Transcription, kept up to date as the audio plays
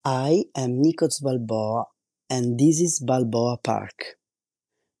I am Nikos Balboa, and this is Balboa Park.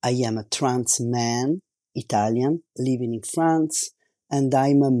 I am a trans man, Italian, living in France, and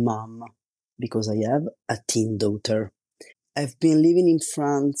I'm a mom because I have a teen daughter. I've been living in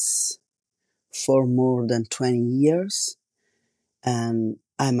France for more than 20 years, and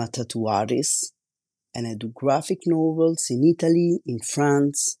I'm a tattoo artist, and I do graphic novels in Italy, in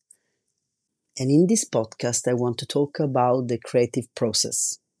France, and in this podcast, I want to talk about the creative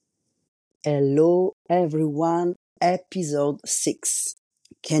process. Hello, everyone, episode 6.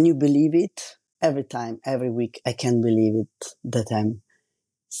 Can you believe it? Every time, every week, I can't believe it that I'm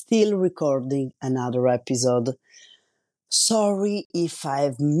still recording another episode. Sorry if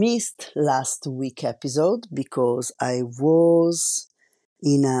I've missed last week episode because I was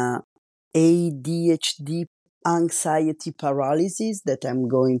in a ADHD anxiety paralysis that I'm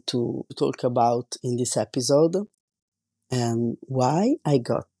going to talk about in this episode and why I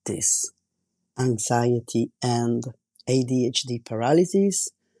got this anxiety and ADHD paralysis.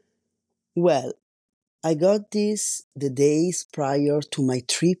 Well, I got this the days prior to my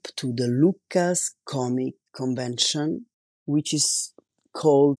trip to the Lucca's Comic Convention, which is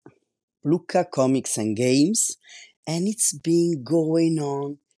called Lucca Comics and Games, and it's been going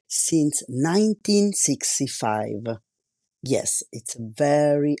on since 1965. Yes, it's a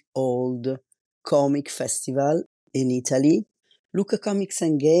very old comic festival in Italy. Lucca Comics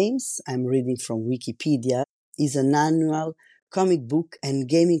and Games, I'm reading from Wikipedia, is an annual comic book and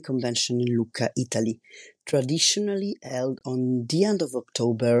gaming convention in Lucca, Italy, traditionally held on the end of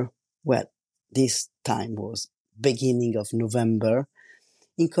October. Well, this time was beginning of November,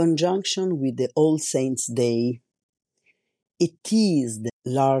 in conjunction with the All Saints' Day. It is the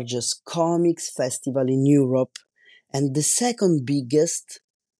largest comics festival in Europe and the second biggest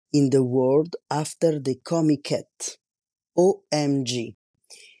in the world after the Comiket. OMG.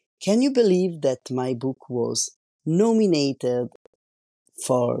 Can you believe that my book was nominated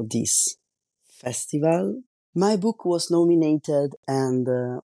for this festival? My book was nominated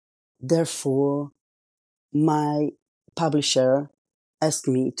and therefore my publisher asked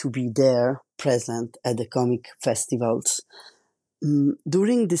me to be there present at the comic festivals.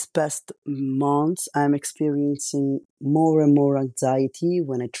 During these past months, I'm experiencing more and more anxiety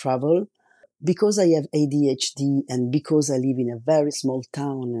when I travel. Because I have ADHD and because I live in a very small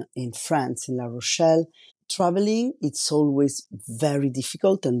town in France, in La Rochelle, traveling, it's always very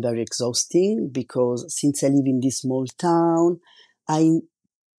difficult and very exhausting because since I live in this small town, I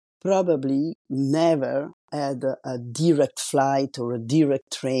probably never had a direct flight or a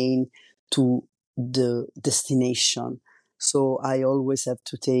direct train to the destination. So I always have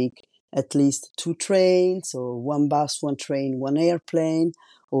to take at least two trains or one bus, one train, one airplane,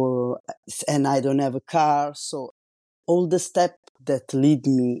 or and I don't have a car. So all the steps that lead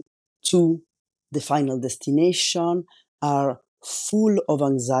me to the final destination are full of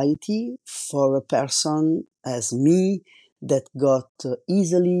anxiety for a person as me that got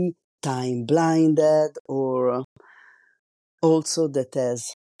easily time blinded or also that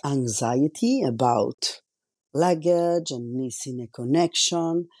has anxiety about luggage and missing a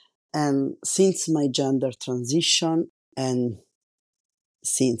connection. And since my gender transition and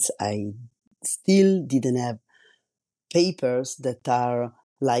since I still didn't have papers that are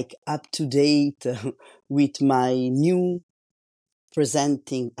like up to date with my new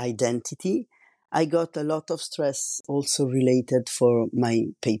presenting identity, I got a lot of stress also related for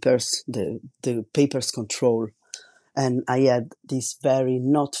my papers, the papers control. And I had this very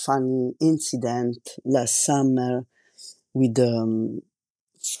not funny incident last summer with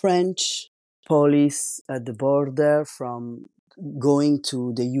French police at the border from going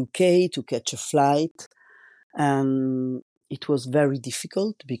to the UK to catch a flight. And it was very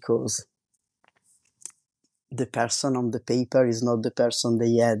difficult because the person on the paper is not the person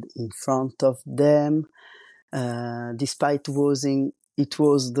they had in front of them. Despite it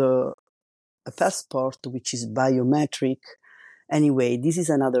was a passport which is biometric. Anyway, this is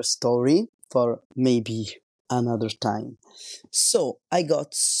another story for maybe another time. So I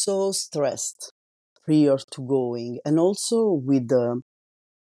got so stressed prior to going, and also with the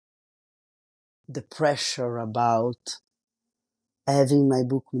pressure about having my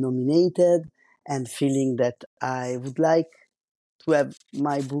book nominated and feeling that I would like to have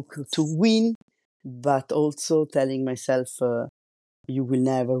my book to win, but also telling myself, you will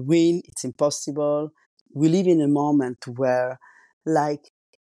never win, it's impossible. We live in a moment where, like,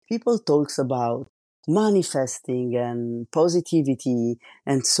 people talks about manifesting and positivity,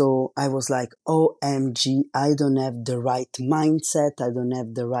 and so I was like, OMG, I don't have the right mindset, I don't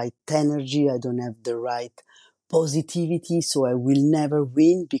have the right energy, I don't have the right positivity, so I will never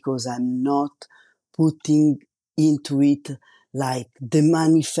win because I'm not putting into it like the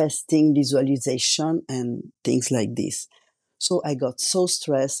manifesting visualization and things like this. So I got so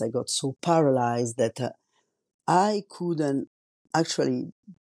stressed, I got so paralyzed that I couldn't actually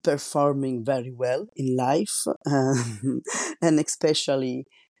performing very well in life, and especially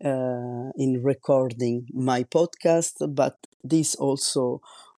in recording my podcast. But this also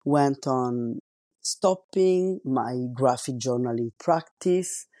went on stopping my graphic journaling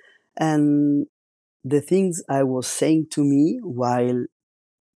practice, and the things I was saying to me while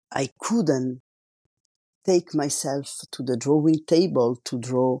I couldn't take myself to the drawing table to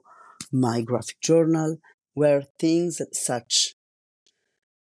draw my graphic journal were things such,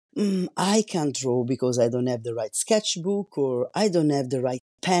 I can't draw because I don't have the right sketchbook, or I don't have the right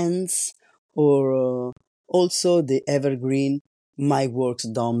pens, or also the evergreen, my works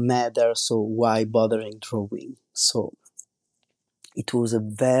don't matter, so why bothering drawing? So it was a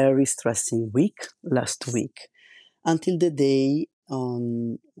very stressing week last week, until the day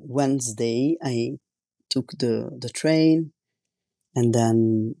on Wednesday I took the train and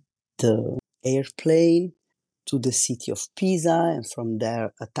then the airplane to the city of Pisa, and from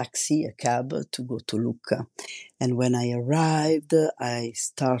there a taxi, a cab to go to Lucca. And when I arrived, I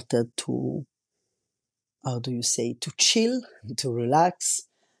started to, how do you say, to chill, to relax.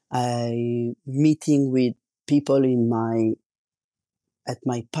 I meeting with people at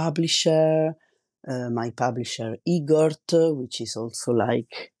my publisher Igort, which is also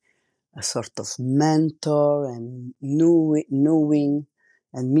like a sort of mentor, and knowing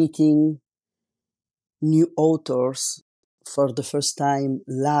and meeting new authors for the first time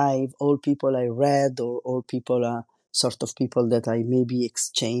live, all people I read, or all people are sort of people that I maybe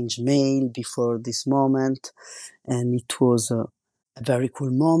exchange mail before this moment. And it was a very cool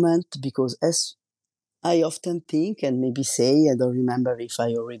moment, because as I often think and maybe say, I don't remember if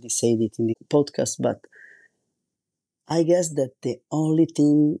I already said it in the podcast, but I guess that the only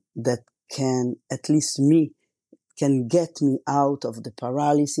thing that can, at least me, can get me out of the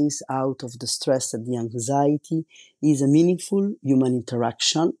paralysis, out of the stress and the anxiety, is a meaningful human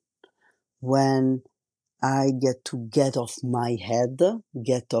interaction, when I get off my head,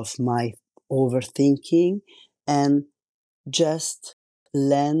 get off my overthinking, and just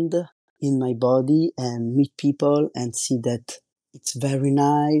land in my body and meet people and see that it's very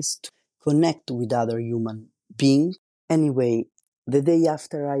nice to connect with other human beings. Anyway, the day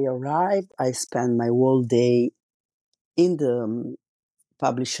after I arrived, I spent my whole day in the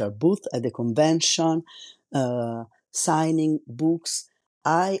publisher booth at the convention, signing books.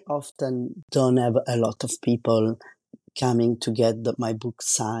 I often don't have a lot of people coming to get my book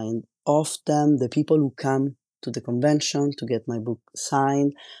signed. Often the people who come to the convention to get my book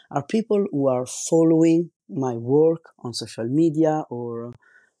signed are people who are following my work on social media, or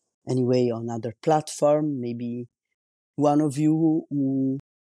anyway on other platform. Maybe one of you who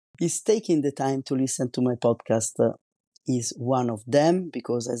is taking the time to listen to my podcast is one of them,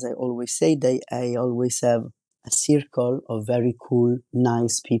 because as I always say, I always have a circle of very cool,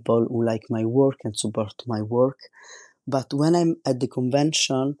 nice people who like my work and support my work. But when I'm at the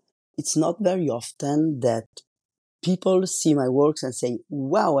convention, it's not very often that people see my works and say,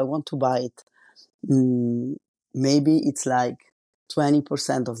 wow, I want to buy it. Mm, Maybe it's like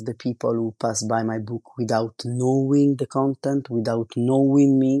 20% of the people who pass by my book without knowing the content, without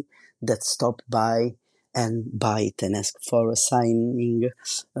knowing me, that stop by and buy it and ask for a signing.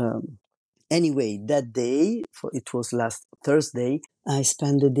 Anyway, that day, it was last Thursday, I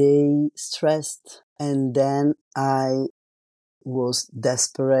spent the day stressed, and then I was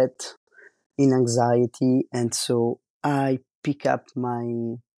desperate in anxiety, and so I pick up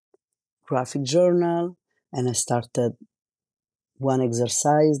my graphic journal and I started one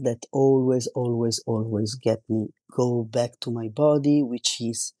exercise that always get me go back to my body, which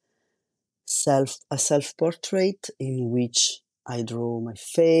is a self-portrait in which I draw my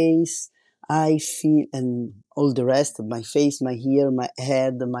face, I feel, and all the rest of my face, my ear, my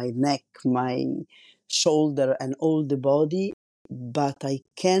head, my neck, my shoulder, and all the body. But I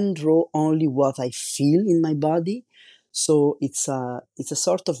can draw only what I feel in my body. So it's a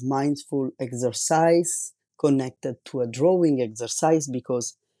sort of mindful exercise connected to a drawing exercise,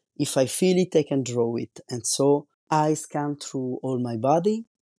 because if I feel it, I can draw it. And so I scan through all my body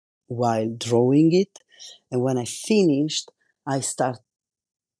while drawing it. And when I finished, I start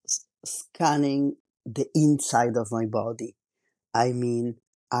scanning the inside of my body. I mean,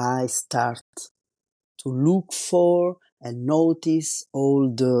 I start to look for and notice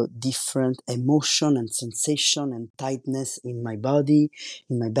all the different emotion and sensation and tightness in my body,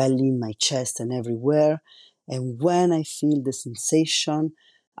 in my belly, in my chest, and everywhere. And when I feel the sensation,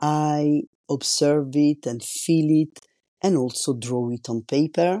 I observe it and feel it and also draw it on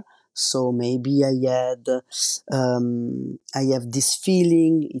paper. So maybe I have this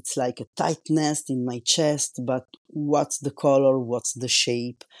feeling, it's like a tightness in my chest, but what's the color, what's the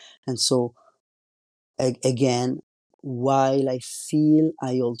shape? And so again, while I feel,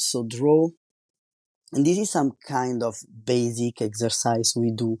 I also draw. And this is some kind of basic exercise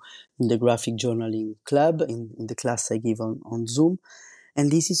we do in the graphic journaling club, in the class I give on Zoom. And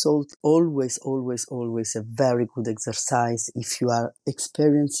this is always a very good exercise if you are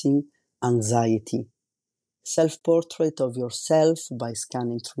experiencing anxiety. Self-portrait of yourself by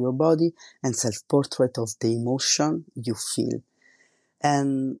scanning through your body, and self-portrait of the emotion you feel.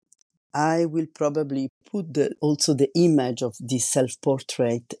 And I will probably put also the image of this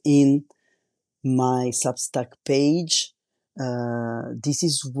self-portrait in my Substack page. This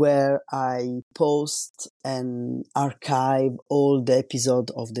is where I post and archive all the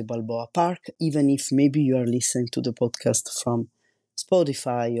episodes of the Balboa Park, even if maybe you are listening to the podcast from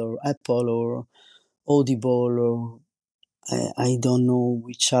Spotify or Apple or Audible or I don't know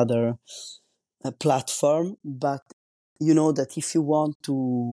which other platform, but you know that if you want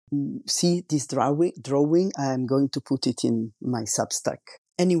to see this drawing, I'm going to put it in my Substack.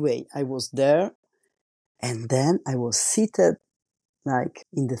 Anyway, I was there, and then I was seated like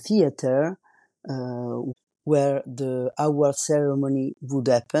in the theater where the award ceremony would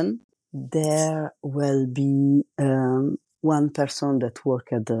happen. There will be one person that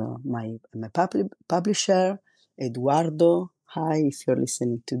work at my publisher, Eduardo. Hi, if you're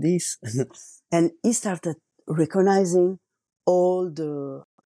listening to this. And he started recognizing all the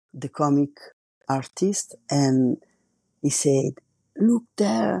comic artists, and he said, "Look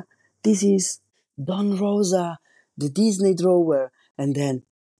there, this is Don Rosa, the Disney drawer." And then,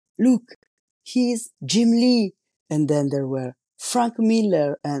 "Look, he's Jim Lee." And then there were Frank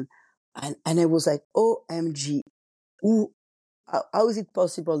Miller, and I was like, OMG, how is it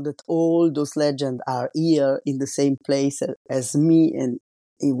possible that all those legends are here in the same place as me? And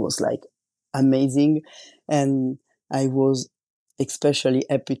it was like amazing. And I was especially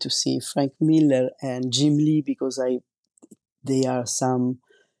happy to see Frank Miller and Jim Lee because they are some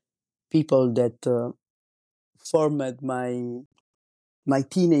people that formed my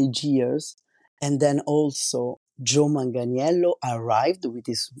teenage years. And then also Joe Manganiello arrived with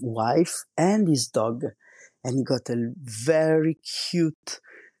his wife and his dog, and he got a very cute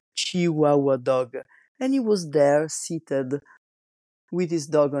Chihuahua dog, and he was there seated with his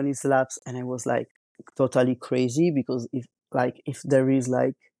dog on his laps, and I was like totally crazy because if there is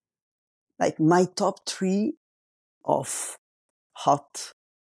like my top three of hot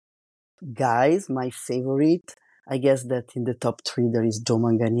guys, my favorite, I guess that in the top three there is Joe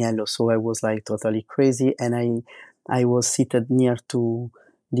Manganiello. So I was like totally crazy, and I was seated near to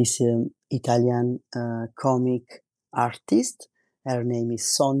this Italian comic artist. Her name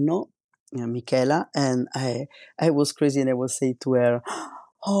is Sonno, Michela, and I was crazy, and I was saying to her,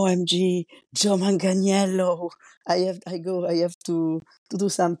 "OMG, Joe Manganiello! I have to do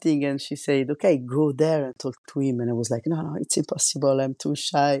something." And she said, "Okay, go there and talk to him." And I was like, "No, it's impossible. I'm too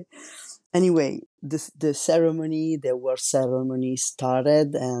shy." Anyway, the award ceremony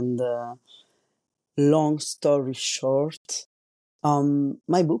started, and long story short,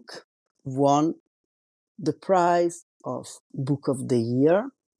 my book won the prize of Book of the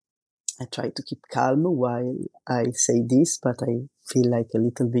Year. I try to keep calm while I say this, but I feel like a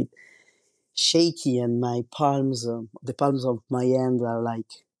little bit shaky, and my palms, the palms of my hand are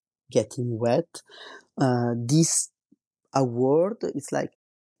like getting wet. This award, it's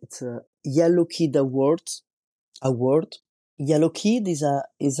a Yellow Kid award. Yellow Kid is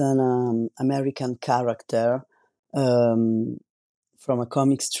an American character um, from a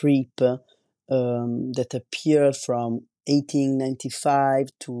comic strip that appeared from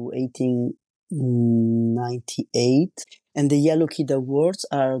 1895 to 1898. And the Yellow Kid Awards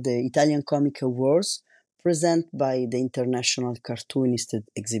are the Italian Comic Awards presented by the International Cartoonist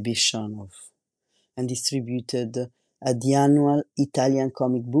Exhibition and distributed at the annual Italian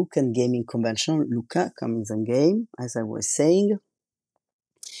Comic Book and Gaming Convention, Lucca, Comics and Game, as I was saying.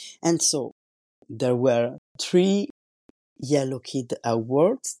 And so there were three Yellow Kid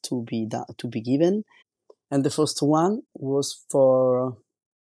Awards to be given. And the first one was for,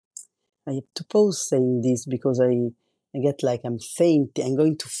 I have to pause saying this because I get like I'm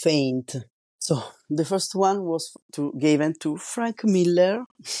going to faint. So the first one was given to Frank Miller.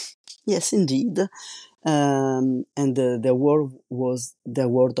 Yes, indeed. And the award was the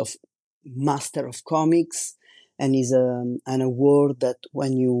award of Master of Comics, and is an award that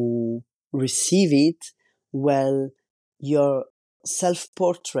when you receive it, well, your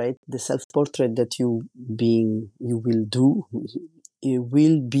self-portrait, the self-portrait that you will do, it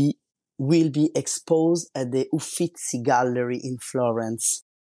will be exposed at the Uffizi Gallery in Florence.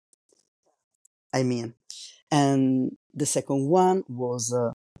 I mean, and the second one was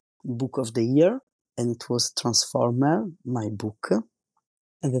Book of the Year, and it was Transformer, my book.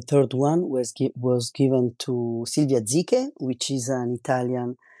 And the third one was given to Silvia Ziche, which is an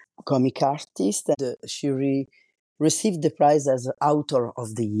Italian comic artist. She received the prize as Author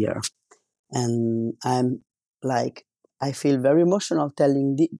of the Year. And I'm like, I feel very emotional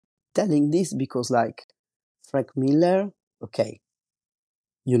telling this because, like, Frank Miller, okay,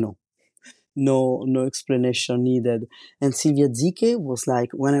 you know, no explanation needed. And Silvia Ziche was like,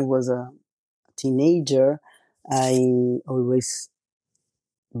 when I was a teenager, I always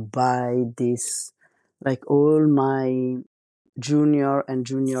buy this, like all my junior and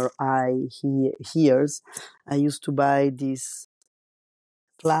junior high years, I used to buy this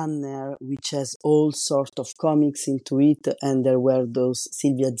planner which has all sort of comics into it, and there were those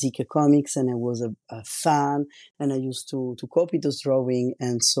Silvia Ziche comics, and I was a fan, and I used to copy those drawing.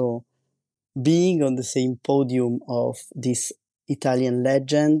 And so being on the same podium of this Italian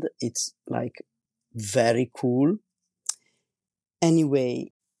legend, it's like very cool.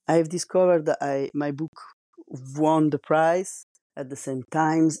 Anyway, I've discovered that my book won the prize. At the same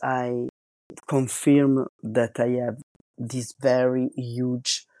time, I confirm that I have this very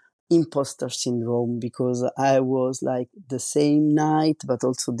huge imposter syndrome, because I was like the same night, but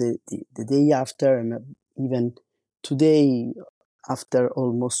also the day after, and even today, after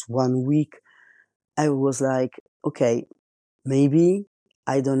almost 1 week, I was like, okay, maybe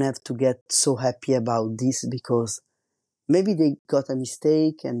I don't have to get so happy about this, because maybe they got a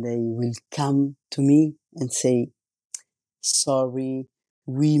mistake and they will come to me and say, sorry,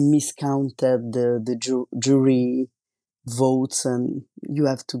 we miscounted the jury votes and you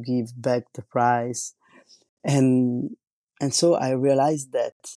have to give back the prize. And so I realized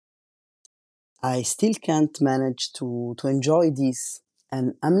that I still can't manage to enjoy this.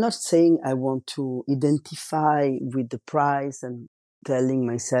 And I'm not saying I want to identify with the prize and telling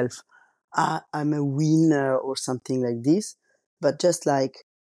myself, I'm a winner or something like this, but just like,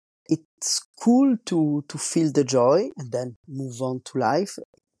 it's cool to feel the joy and then move on to life.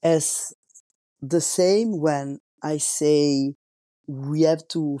 As the same when I say we have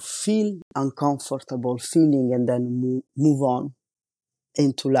to feel uncomfortable feeling and then move on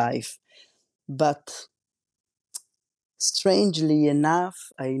into life. But strangely enough,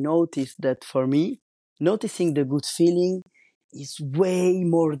 I noticed that for me, noticing the good feeling is way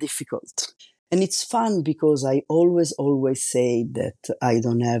more difficult. And it's fun because I always say that I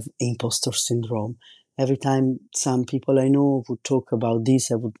don't have imposter syndrome. Every time some people I know would talk about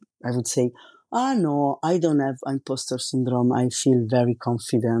this, I would say, no, I don't have imposter syndrome. I feel very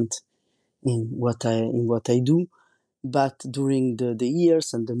confident in what I do. But during the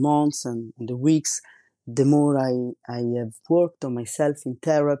years and the months and the weeks, the more I have worked on myself in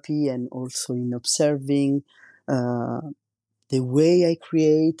therapy and also in observing uh, the way I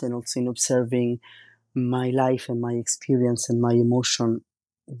create, and also in observing my life and my experience and my emotion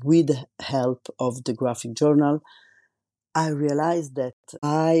with the help of the graphic journal, I realized that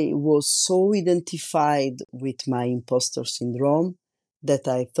I was so identified with my imposter syndrome that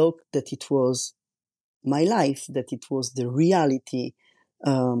I thought that it was my life, that it was the reality.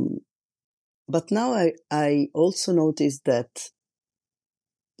 Um, but now I also noticed that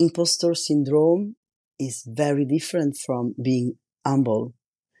imposter syndrome is very different from being humble,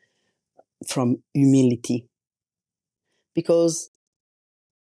 from humility, because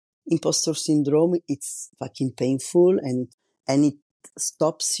imposter syndrome, it's fucking painful, and it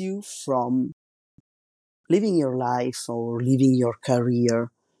stops you from living your life or living your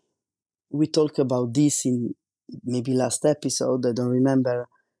career. We talked about this in maybe last episode, I don't remember,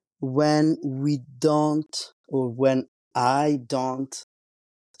 when we don't, or when I don't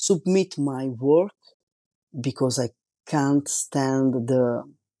submit my work because I can't stand the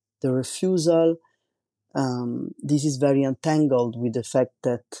refusal. This is very entangled with the fact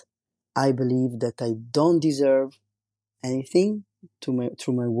that I believe that I don't deserve anything through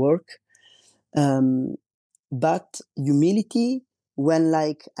my work. But humility, when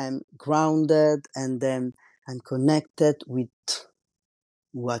like I'm grounded and then I'm connected with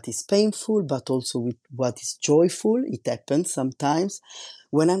what is painful, but also with what is joyful. It happens sometimes.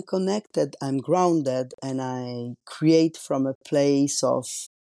 When I'm connected, I'm grounded, and I create from a place of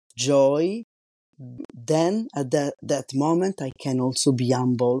joy. Then at that moment, I can also be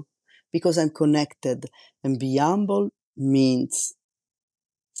humble because I'm connected. And be humble means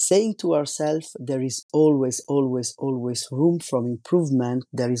saying to ourselves there is always, always, always room for improvement.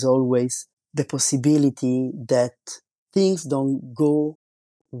 There is always the possibility that things don't go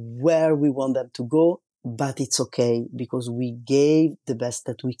where we want them to go, but it's okay because we gave the best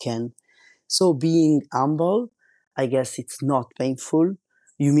that we can. So being humble, I guess it's not painful.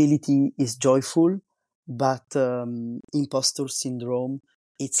 Humility is joyful, but imposter syndrome,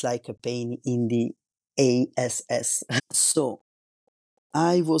 it's like a pain in the ass. So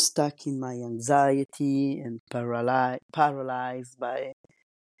I was stuck in my anxiety and paralyzed by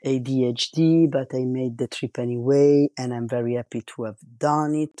ADHD, but I made the trip anyway, and I'm very happy to have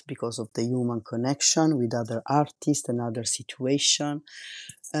done it because of the human connection with other artists and other situation.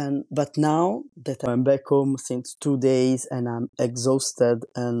 And but now that I'm back home since 2 days and I'm exhausted,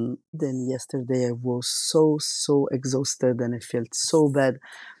 and then yesterday I was so exhausted and I felt so bad,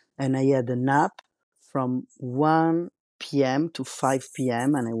 and I had a nap from 1 p.m. to 5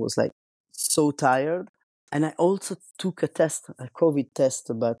 p.m. and I was like so tired. And I also took a test, a COVID test,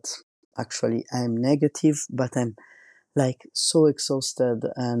 but actually I'm negative, but I'm like so exhausted.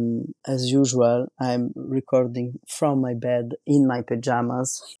 And as usual, I'm recording from my bed in my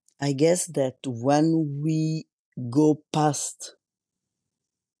pajamas. I guess that when we go past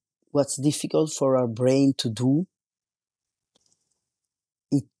what's difficult for our brain to do,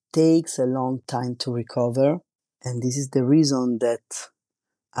 it takes a long time to recover. And this is the reason that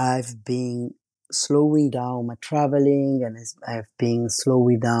I've been slowing down my traveling, and I've been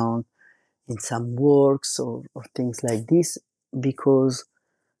slowing down in some works or things like this, because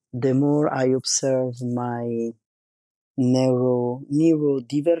the more I observe my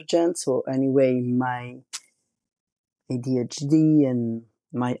neurodivergence, or anyway my ADHD and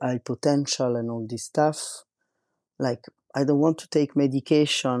my high potential and all this stuff, like I don't want to take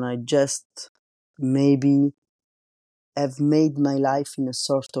medication. I just maybe have made my life in a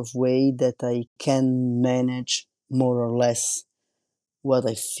sort of way that I can manage more or less what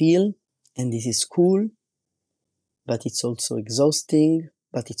I feel, and this is cool, but it's also exhausting,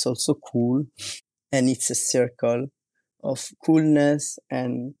 but it's also cool, and it's a circle of coolness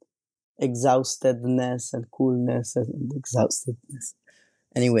and exhaustedness and coolness and exhaustedness.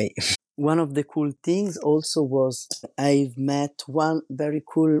 Anyway, one of the cool things also was I've met one very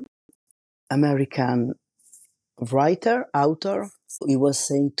cool American writer, author. He was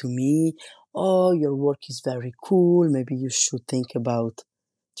saying to me, "Oh, your work is very cool. Maybe you should think about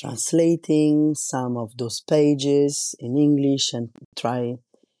translating some of those pages in English and try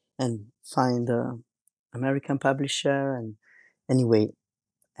and find a American publisher and anyway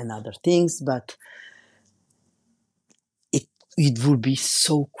and other things." But it it would be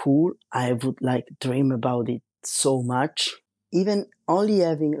so cool. I would like dream about it so much. Even only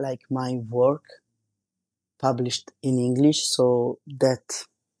having like my work published in English so that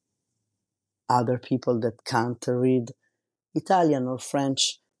other people that can't read Italian or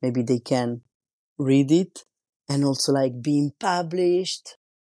French, maybe they can read it, and also like being published.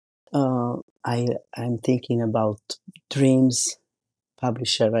 Uh, I'm thinking about dreams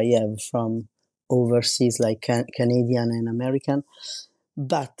publisher I have from overseas, like Canadian and American.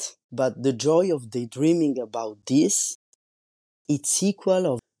 But the joy of daydreaming about this, it's equal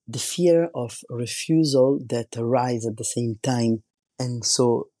of the fear of refusal that arise at the same time. And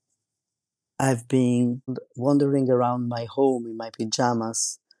so I've been wandering around my home in my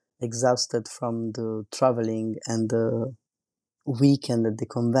pajamas, exhausted from the traveling and the weekend at the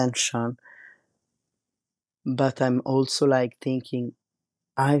convention. But I'm also like thinking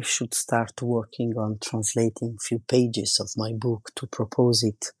I should start working on translating few pages of my book to propose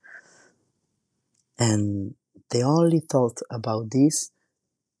it. And the only thought about this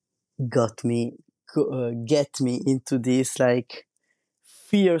got me, get me into this like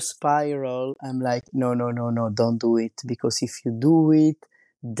fear spiral. I'm like, no, no, no, no, don't do it. Because if you do it,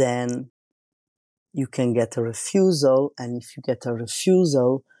 then you can get a refusal. And if you get a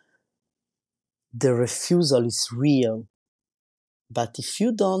refusal, the refusal is real. But if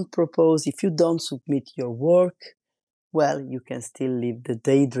you don't propose, if you don't submit your work, well, you can still live the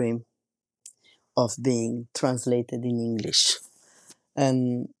daydream of being translated in English.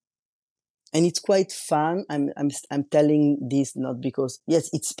 And and it's quite fun. I'm telling this not because yes,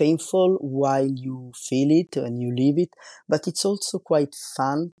 it's painful while you feel it and you live it, but it's also quite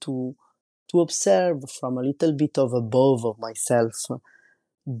fun to observe from a little bit of above of myself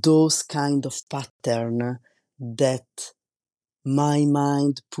those kind of pattern that my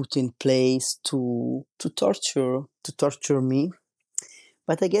mind put in place to torture me.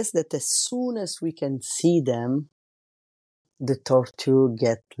 But I guess that as soon as we can see them, the torture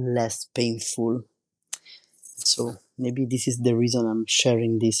get less painful. So maybe this is the reason I'm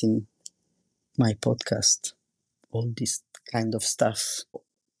sharing this in my podcast, all this kind of stuff.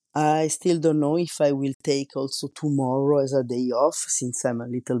 I still don't know if I will take also tomorrow as a day off, since I'm a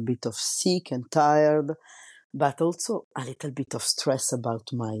little bit of sick and tired, but also a little bit of stress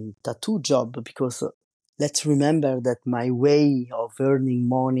about my tattoo job, because let's remember that my way of earning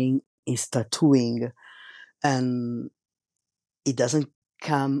money is tattooing, and it doesn't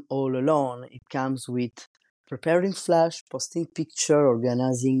come all alone. It comes with preparing flash, posting picture,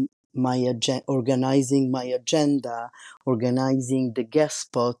 organizing my agenda, organizing the guest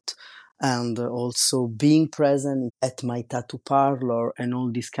spot, and also being present at my tattoo parlor and all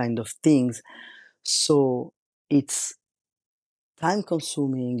these kind of things. So it's time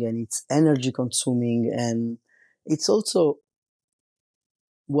consuming and it's energy consuming, and it's also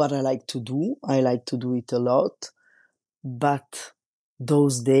what I like to do. I like to do it a lot, but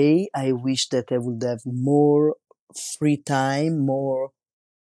those days I wish that I would have more free time, more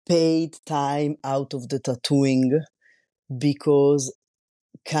paid time out of the tattooing, because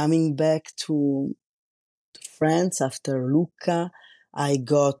coming back to France after Lucca, I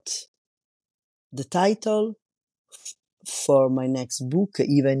got the title for my next book,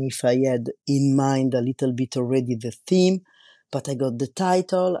 even if I had in mind a little bit already the theme. But I got the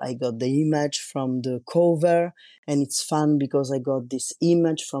title, I got the image from the cover, and it's fun because I got this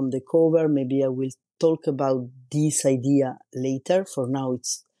image from the cover. Maybe I will talk about this idea later. For now,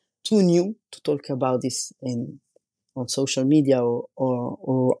 it's too new to talk about this on social media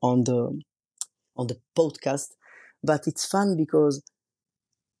or on the podcast. But it's fun because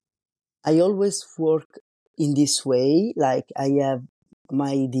I always work in this way. Like I have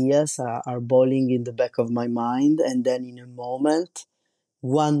my ideas are boiling in the back of my mind, and then in a moment,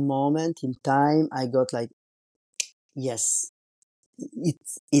 one moment in time, I got like, yes,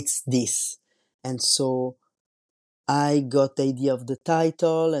 it's this. And so I got the idea of the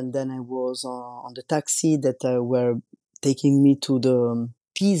title, and then I was on the taxi that were taking me to the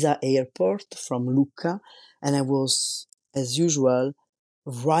Pisa airport from Lucca, and I was, as usual,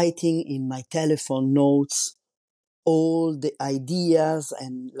 writing in my telephone notes all the ideas,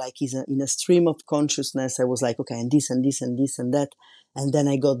 and like in a stream of consciousness, I was like, okay, and this and this and this and that. And then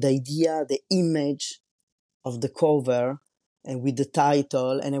I got the idea, the image of the cover and with the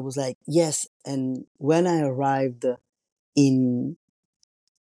title, and I was like, yes. And when I arrived in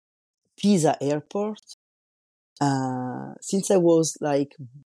Pisa airport, since I was like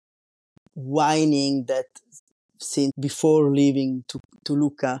whining that since before leaving to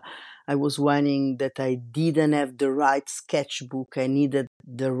Lucca, I was whining that I didn't have the right sketchbook. I needed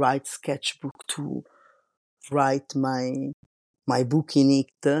the right sketchbook to write my book in it,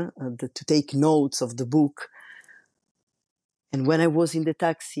 to take notes of the book. And when I was in the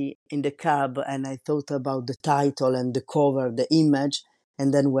taxi, in the cab, and I thought about the title and the cover, the image,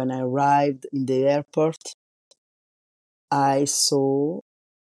 and then when I arrived in the airport, I saw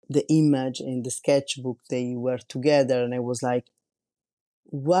the image in the sketchbook. They were together, and I was like,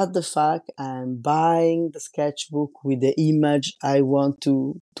 what the fuck? I'm buying the sketchbook with the image I want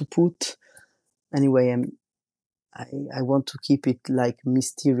to put. Anyway, I want to keep it like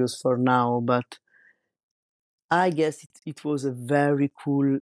mysterious for now, but I guess it was a very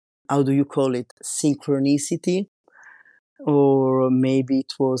cool, how do you call it, synchronicity, or maybe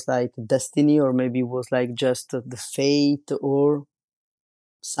it was like destiny, or maybe it was like just the fate, or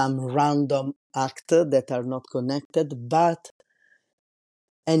some random act that are not connected. But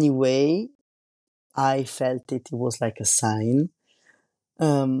anyway, I felt it was like a sign.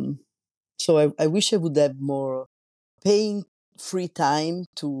 So I wish I would have more paying free time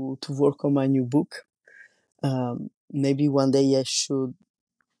to work on my new book. Maybe one day I should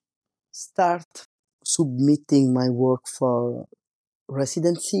start submitting my work for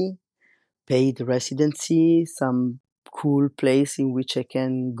residency, paid residency, some cool place in which I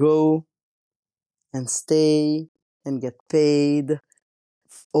can go and stay and get paid,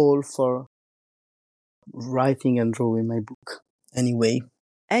 all for writing and drawing my book.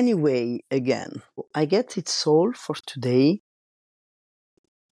 Anyway, again, I guess it's all for today.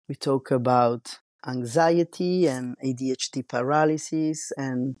 We talk about anxiety and ADHD paralysis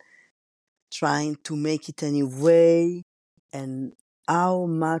and trying to make it anyway, and how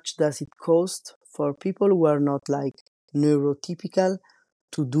much does it cost for people who are not like neurotypical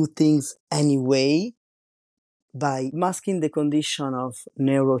to do things anyway by masking the condition of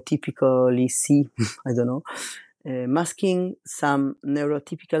neurotypically C. I don't know. Masking some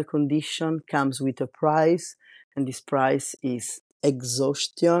neurotypical condition comes with a price, and this price is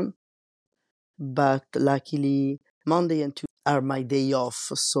exhaustion. But luckily, Monday and Tuesday are my day off,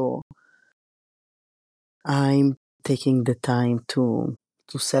 so I'm taking the time to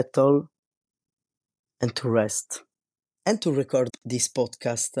settle and to rest and to record this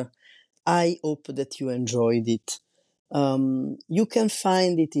podcast. I hope that you enjoyed it. You can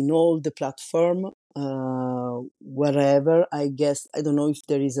find it in all the platform, wherever. I guess I don't know if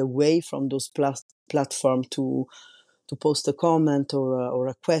there is a way from those platform to post a comment or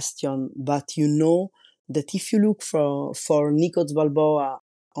a question, but you know that if you look for Nikos Balboa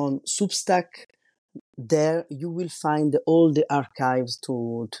on Substack, there you will find all the archives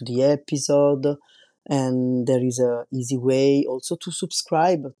to the episode, and there is a easy way also to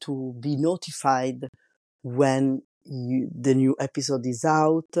subscribe to be notified when the new episode is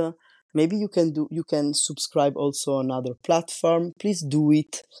out. Maybe you can subscribe also on other platform. Please do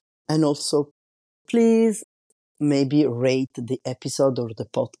it, and also please maybe rate the episode or the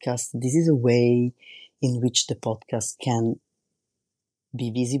podcast. This is a way in which the podcast can be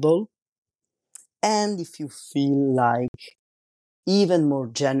visible. And if you feel like even more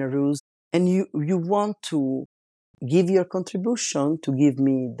generous and you want to give your contribution, to give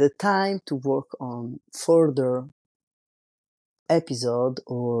me the time to work on further episode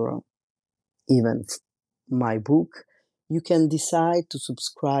or even my book, you can decide to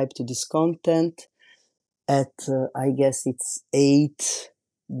subscribe to this content at I guess it's $8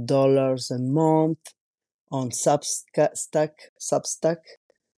 a month on Substack.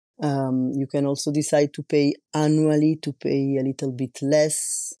 You can also decide to pay annually, to pay a little bit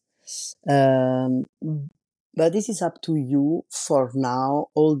less. But this is up to you. For now,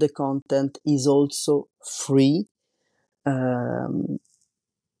 all the content is also free,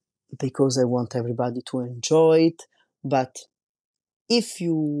 because I want everybody to enjoy it. But if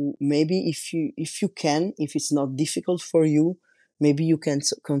it's not difficult for you, maybe you can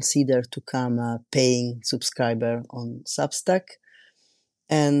consider to become a paying subscriber on Substack.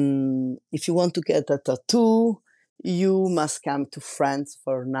 And if you want to get a tattoo, you must come to France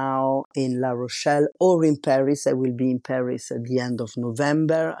for now in La Rochelle or in Paris. I will be in Paris at the end of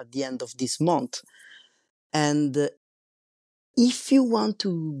November, at the end of this month. And if you want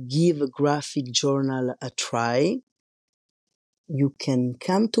to give a graphic journal a try, you can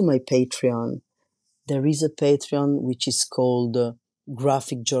come to my Patreon. There is a Patreon which is called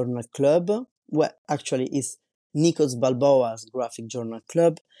Graphic Journal Club. Well, actually, it's Nikos Balboa's Graphic Journal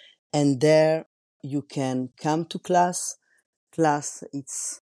Club. And there you can come to class. Class,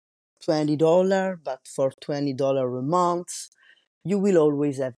 it's $20, but for $20 a month, you will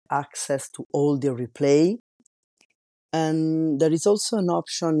always have access to all the replay. And there is also an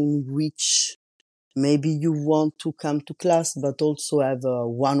option in which maybe you want to come to class, but also have a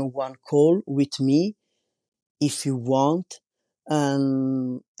one-on-one call with me if you want.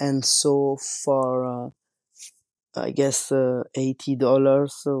 And so for I guess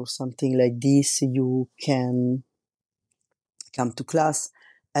 $80 or something like this, you can come to class,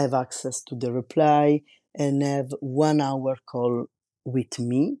 have access to the reply, and have 1 hour call with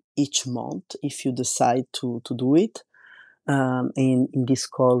me each month if you decide to do it. In this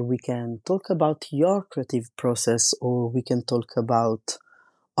call, we can talk about your creative process, or we can talk about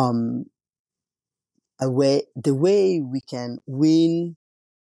the way we can win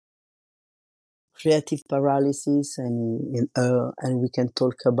creative paralysis, and we can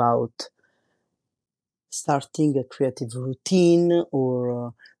talk about starting a creative routine,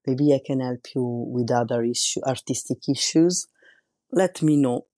 or maybe I can help you with other artistic issues. Let me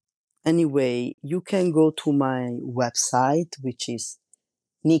know. Anyway, you can go to my website, which is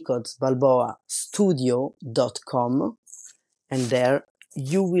nikosbalboastudio.com, and there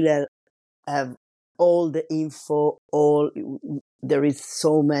you will have all the info. There is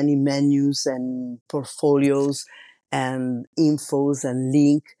so many menus and portfolios and infos and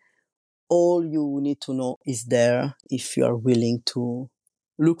link. All you need to know is there if you are willing to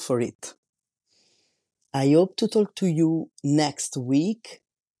look for it. I hope to talk to you next week.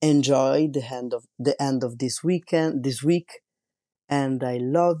 Enjoy the end of this week, and I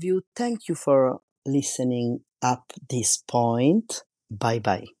love you. Thank you for listening up this point. Bye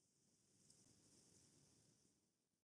bye.